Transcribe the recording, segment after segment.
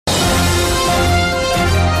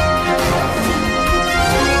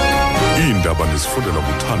ndisifundela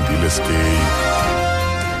kuThandile Skey.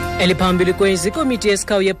 Eliphambili ikomiti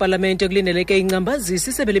yesikhawu yepalamente kulindeleke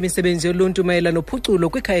ingcambazise isebe lemisebenzi yoluntu mayela nophuculo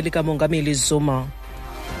kwikhaya likamongameli uZuma.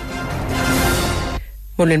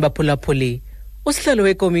 Molweni baphulaphuli. Usihlalo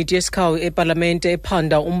wekomiti yesikhawu epalamente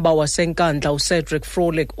ephanda umba wasenkandla uCedric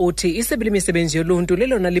Frolik uthi isebe lemisebenzi yoluntu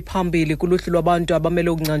lelona liphambili kuluhlu lwabantu abamele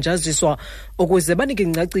ukungcanjaziswa ukuze banike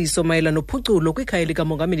ingcaciso mayela nophuculo kwikhaya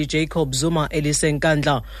likamongameli uZuma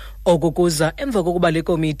elisenkandla. Okukuza emva kokuba le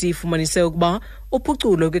komiti ifumanise ukuba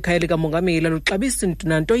uphuculo kwikhaya likamongameli luxabisa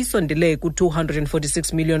nanto isondele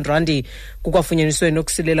ku-246 million randi kukwafunyaniswe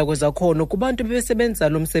nokusilela kwezakhono kubantu bebesebenza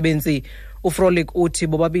lo msebenzi. uFrolik uthi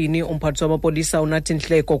bobabini umphathi wamapolisa uNathi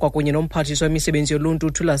Nhleko kwakunye nomphathiswa wemisebenzi yoluntu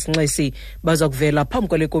uThulas Nxesi baza kuvela phambi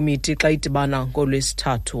kwale komiti xa idibana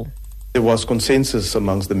ngoLwesithathu. There was consensus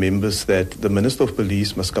amongst the members that the Minister of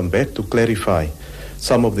Police must come back to clarify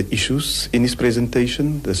some of the issues in his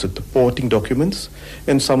presentation, the supporting documents,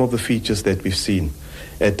 and some of the features that we've seen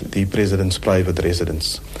at the President's private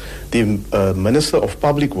residence. The Minister of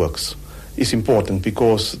Public Works is important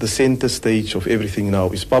because the center stage of everything now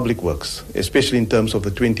is public works, especially in terms of the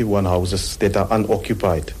 21 houses that are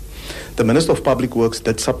unoccupied. The Minister of Public Works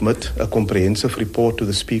did submit a comprehensive report to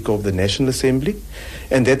the Speaker of the National Assembly,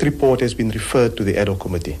 and that report has been referred to the ad hoc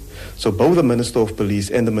committee. So both the Minister of Police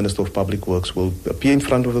and the Minister of Public Works will appear in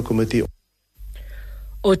front of the committee.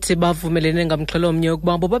 Uthi bavumelene ngamxhelomnye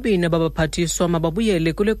ukuba bobabini abaphathiswa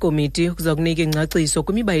mababuyele kule komiti ukuza kunika ingcaciso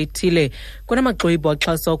kwimiba ethile kunamaxwebhu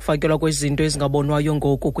axhasa ukufakelwa kwezinto ezingabonwayo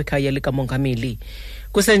ngoku kwikhaya likamongameli.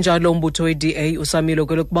 Kusenjalo umbutho we-DA usamilo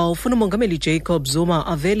kwelokuba ufuna umongameli Zuma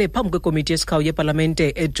avele phambi kwekomiti yesikhawu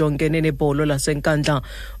yepalamente ejongene nebholo lasenkandla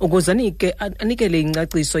ukuze anikele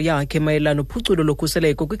ingcaciso yakhe mayela nophuculo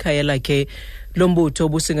lokhuseleko kwikhaya lakhe. Lo mbutho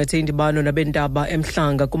ubusingathe indibano nabendaba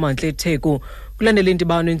emhlanga kumantla eTheku kulandela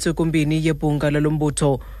indibano entsuku mbini yebhunga lalo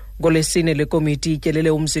mbutho. NgoLwesine le komiti ityelele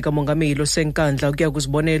umzi kamongameli osenkandla ukuya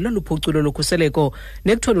kuzibonela luphuculo lokhuseleko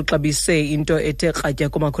nekuthiwa luxabise into ethe kratya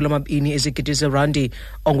ku200 ezigidi zerandi.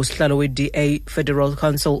 Ongusihlalo we-DA Federal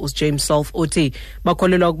Council uJames Self uthi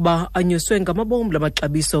bakholelwa ukuba anyuswe ngamabomu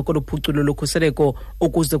lamaxabiso koluphuculo lokhuseleko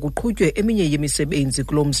ukuze kuqhutywe eminye yemisebenzi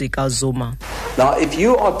kulo mzi kaZuma. Now, if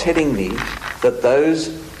you are telling me that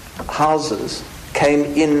those houses came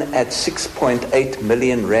in at 6.8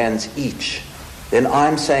 million rands each, then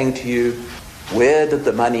I'm saying to you, where did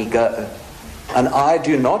the money go? And I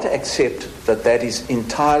do not accept that that is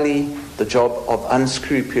entirely the job of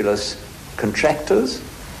unscrupulous contractors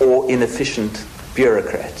or inefficient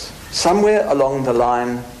bureaucrats. Somewhere along the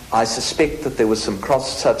line, I suspect that there was some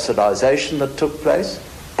cross-subsidization that took place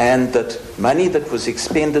and that money that was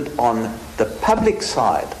expended on the public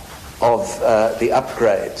side of the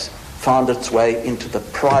upgrades found its way into the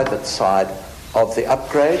private side of the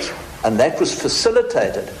upgrades. And that was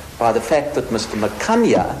facilitated by the fact that Mr.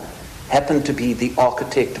 Makanya happened to be the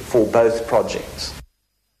architect for both projects.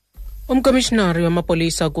 Umkomishinari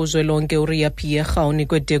wamapolisa kuzwelonke uRia Pierre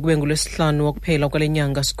unikwe kube ngolwesihlanu wokuphela kwale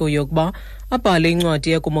nyanga sikuyo ukuba abhale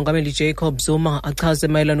incwadi yakumongameli Zuma achaze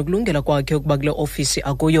mayela nokulungela kwakhe ukuba kule ofisi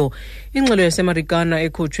akuyo. Ingxelo yasemarikana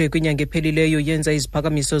ekhutshwe kwinyanga ephelileyo yenza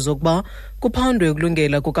iziphakamiso zokuba kuphandwe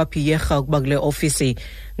ukulungela kukaPierre ukuba kule ofisi.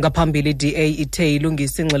 Ngaphambili iDA ithe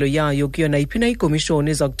ilungisa ingxelo yayo kuyona iphina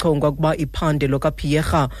ikomishoni ezakuchongwa ukuba iphande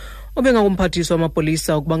lokaPierre. Obengakumphathiswa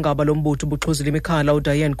wamapolisa ukuba ngaba lo mbutho ubuxhuzile imikhala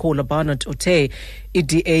uDiane Kohler Barnett uthe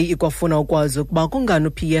iDA ikwafuna ukwazi ukuba kungani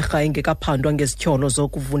uPierre engekaphandwa ngezityholo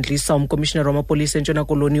zokuvundlisa umkomishinari wamapolisa eNtshona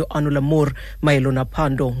Koloni uAnula Moore mayelo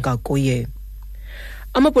naphando ngakuye.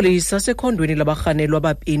 Amapolisa asekhondweni labarhanelwa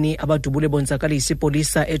abapini abadubule bonzakalisa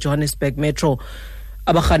ipolisa eJohannesburg Metro.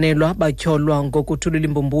 Abarhanelwa batyholwa ngokuthulula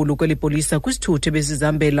imbumbulu kweli polisa kwisithuthi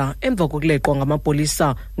bezizambela emva kokuleqwa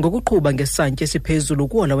ngamapolisa ngokuqhuba ngesantya esiphezulu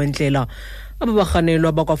kuhola wendlela.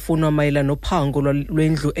 Ababarhanelwa bakwafunwa mayela nophango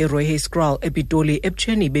lwendlu eRoy Hay Scroll ePitoli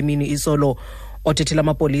ebutsheni bemini izolo. Othethela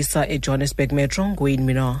amapolisa eJohannesburg Metro nguWayne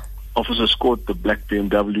Mina. Officers caught the black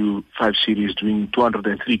BMW 5 Series doing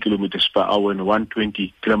 203 kilometers per hour in a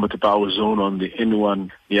 120 kilometer per hour zone on the N1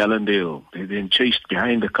 Yellendale. They then chased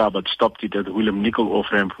behind the car but stopped it at the Willem Nicol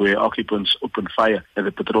off-ramp where occupants opened fire and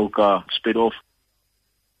the patrol car sped off.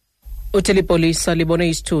 Utelipolisa libone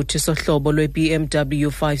isithuthi sohlobo lwe-BMW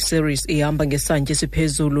 5 Series ihamba ngesantya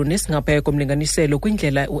esiphezulu nesingaphaya komlinganiselo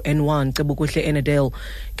kwindlela u-N1 Cebukuhle Enedale.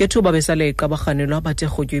 Ngethuba besaleqa abarhanelwa abathe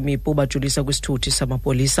rhutywa imipu bajulisa kwisithuthi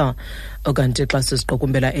samapolisa. Okanti xa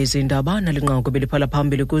siziqukumbela ezi ndaba nalinqaku beliphala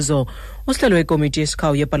phambili kuzo, usihlalo wekomiti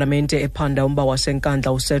yesikhawu yepalamente ephanda umba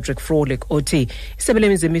wasenkandla uCedric Frolik othi isebe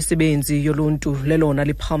lemisebenzi yoluntu lelona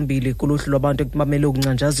liphambili kuluhlu lwabantu ekubamele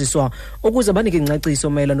ukungcanjaziswa ukuze banike ingcaciso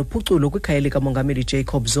mayela nophuculo nophuculo kwikhaya likamongameli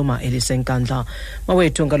Jacob Zuma elisenkandla.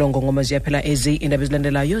 Mawethu ngalongo ngoma ziyaphela ezi indaba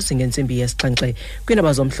ezilandelayo zingentsimbi yesixhenxe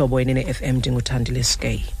kwiindaba zomhlobo wenene FM ndinguthandile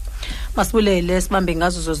skay. Masibulele sibambe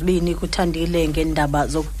ngazo zozibini kuthandile ngendaba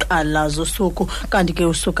zokuqala zosuku kanti ke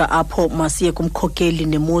usuka apho masiye kumkhokeli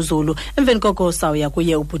nemozulu emveni koko sawuya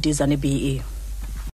kuye ubhutizane BE.